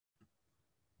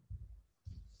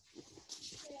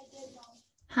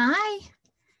Hi.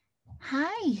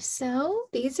 Hi. So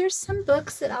these are some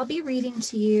books that I'll be reading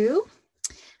to you.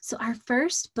 So our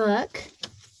first book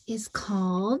is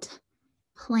called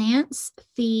Plants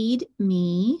Feed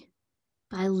Me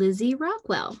by Lizzie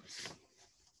Rockwell.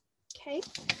 Okay.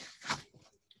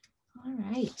 All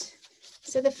right.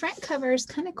 So the front cover is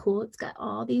kind of cool. It's got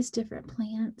all these different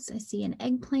plants. I see an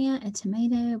eggplant, a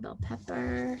tomato, bell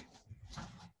pepper.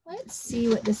 Let's see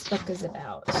what this book is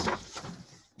about.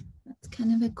 That's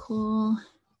kind of a cool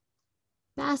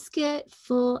basket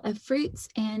full of fruits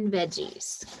and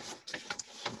veggies.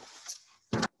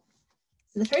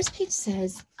 So the first page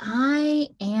says, I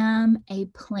am a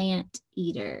plant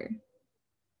eater.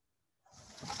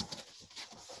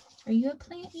 Are you a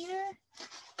plant eater?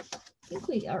 I think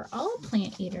we are all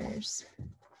plant eaters.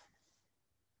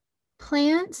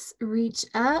 Plants reach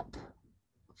up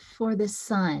for the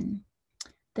sun.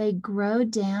 They grow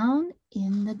down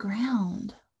in the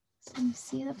ground. So you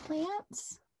see the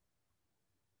plants?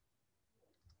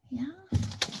 Yeah.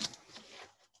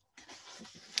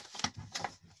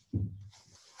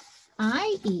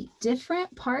 I eat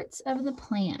different parts of the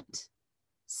plant.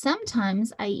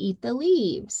 Sometimes I eat the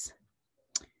leaves.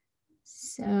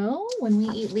 So when we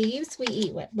eat leaves, we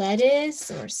eat what?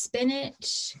 Lettuce or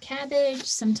spinach, cabbage,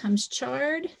 sometimes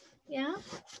chard. Yeah.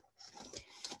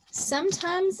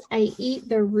 Sometimes I eat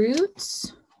the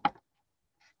roots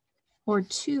or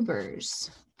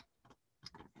tubers.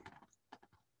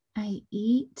 I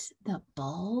eat the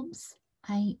bulbs,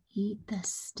 I eat the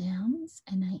stems,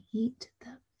 and I eat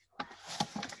the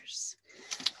flowers.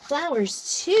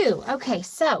 Flowers too. Okay,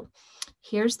 so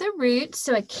here's the root.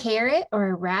 So a carrot or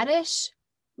a radish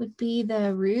would be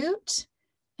the root.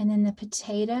 And then the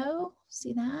potato,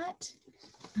 see that?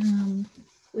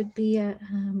 Would be a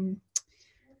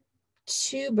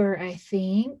tuber, I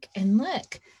think. And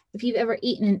look, if you've ever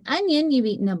eaten an onion, you've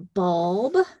eaten a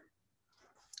bulb.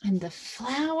 And the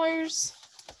flowers.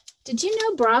 Did you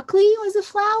know broccoli was a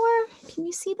flower? Can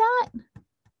you see that?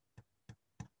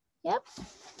 Yep.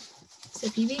 So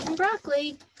if you've eaten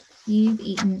broccoli, you've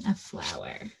eaten a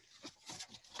flower.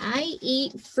 I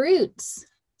eat fruits.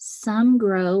 Some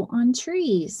grow on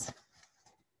trees.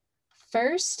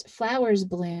 First, flowers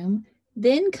bloom,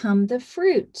 then come the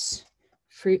fruits.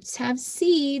 Fruits have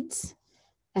seeds.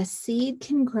 A seed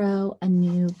can grow a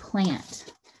new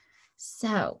plant.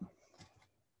 So,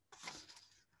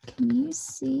 can you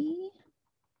see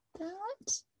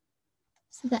that?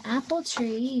 So the apple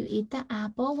tree, you eat the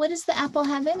apple. What does the apple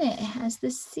have in it? It has the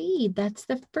seed. That's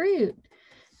the fruit.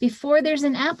 Before there's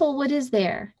an apple, what is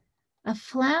there? A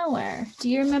flower. Do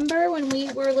you remember when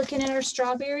we were looking at our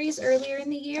strawberries earlier in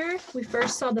the year? We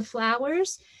first saw the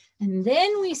flowers, and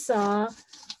then we saw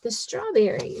the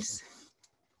strawberries.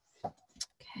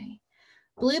 Okay.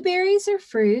 Blueberries are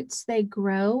fruits. They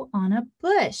grow on a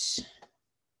bush.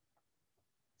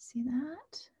 See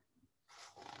that?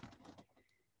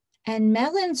 And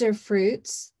melons are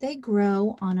fruits. They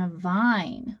grow on a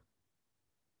vine.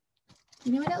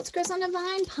 You know what else grows on a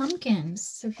vine? Pumpkins.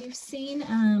 So if you've seen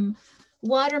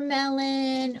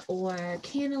watermelon or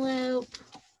cantaloupe,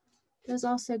 those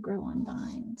also grow on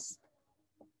vines.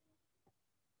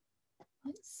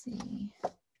 Let's see.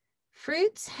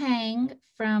 Fruits hang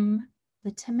from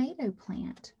the tomato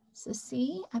plant. So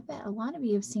see, I bet a lot of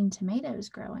you have seen tomatoes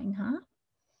growing, huh?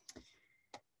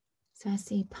 So I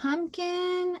see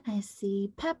pumpkin, I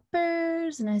see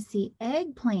peppers, and I see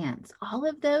eggplants. All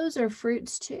of those are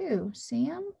fruits too. See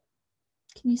them?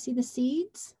 Can you see the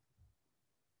seeds?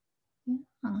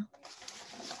 Yeah.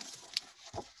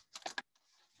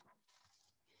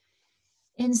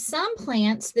 In some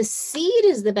plants, the seed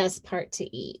is the best part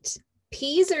to eat.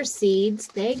 Peas are seeds.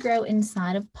 They grow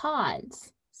inside of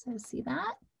pods. So see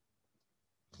that?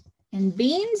 And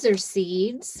beans are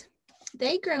seeds.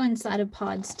 They grow inside of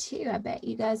pods too. I bet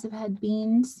you guys have had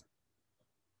beans.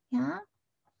 Yeah?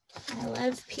 I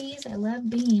love peas. I love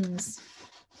beans.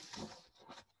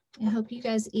 I hope you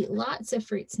guys eat lots of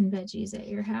fruits and veggies at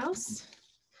your house.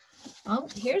 Oh,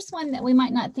 here's one that we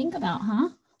might not think about, huh?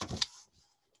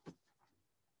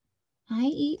 I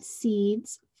eat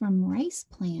seeds from rice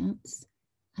plants.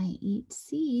 I eat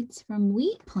seeds from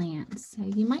wheat plants. So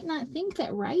you might not think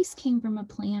that rice came from a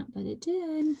plant, but it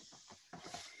did.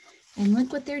 And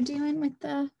look what they're doing with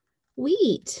the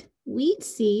wheat. Wheat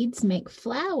seeds make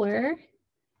flour,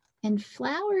 and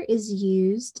flour is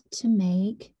used to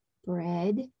make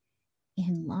bread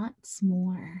and lots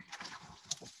more.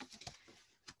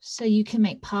 So you can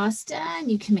make pasta and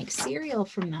you can make cereal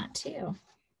from that too.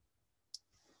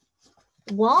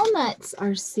 Walnuts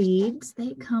are seeds.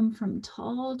 They come from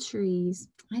tall trees.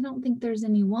 I don't think there's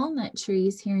any walnut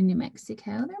trees here in New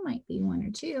Mexico. There might be one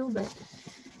or two, but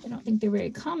I don't think they're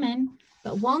very common,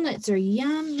 but walnuts are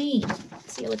yummy.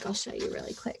 See, look, I'll show you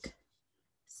really quick.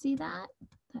 See that?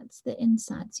 That's the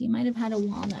inside. So you might have had a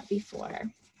walnut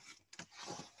before.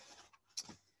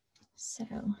 So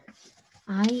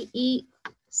I eat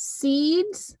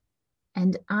seeds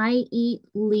and I eat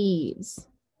leaves.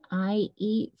 I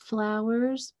eat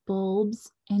flowers,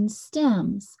 bulbs, and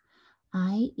stems.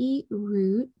 I eat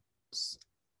roots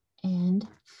and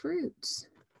fruits.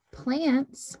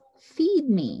 Plants feed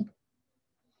me.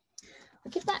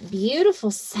 Look at that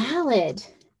beautiful salad.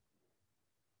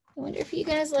 I wonder if you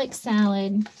guys like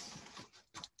salad.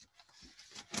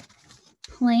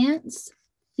 Plants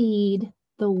feed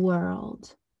the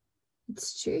world.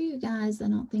 It's true, you guys. I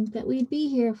don't think that we'd be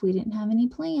here if we didn't have any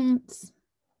plants.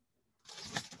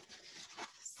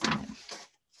 So,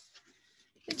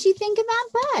 what'd you think of that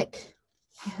book?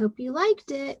 I hope you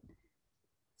liked it.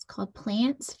 It's called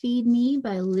Plants Feed Me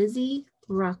by Lizzie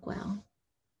Rockwell.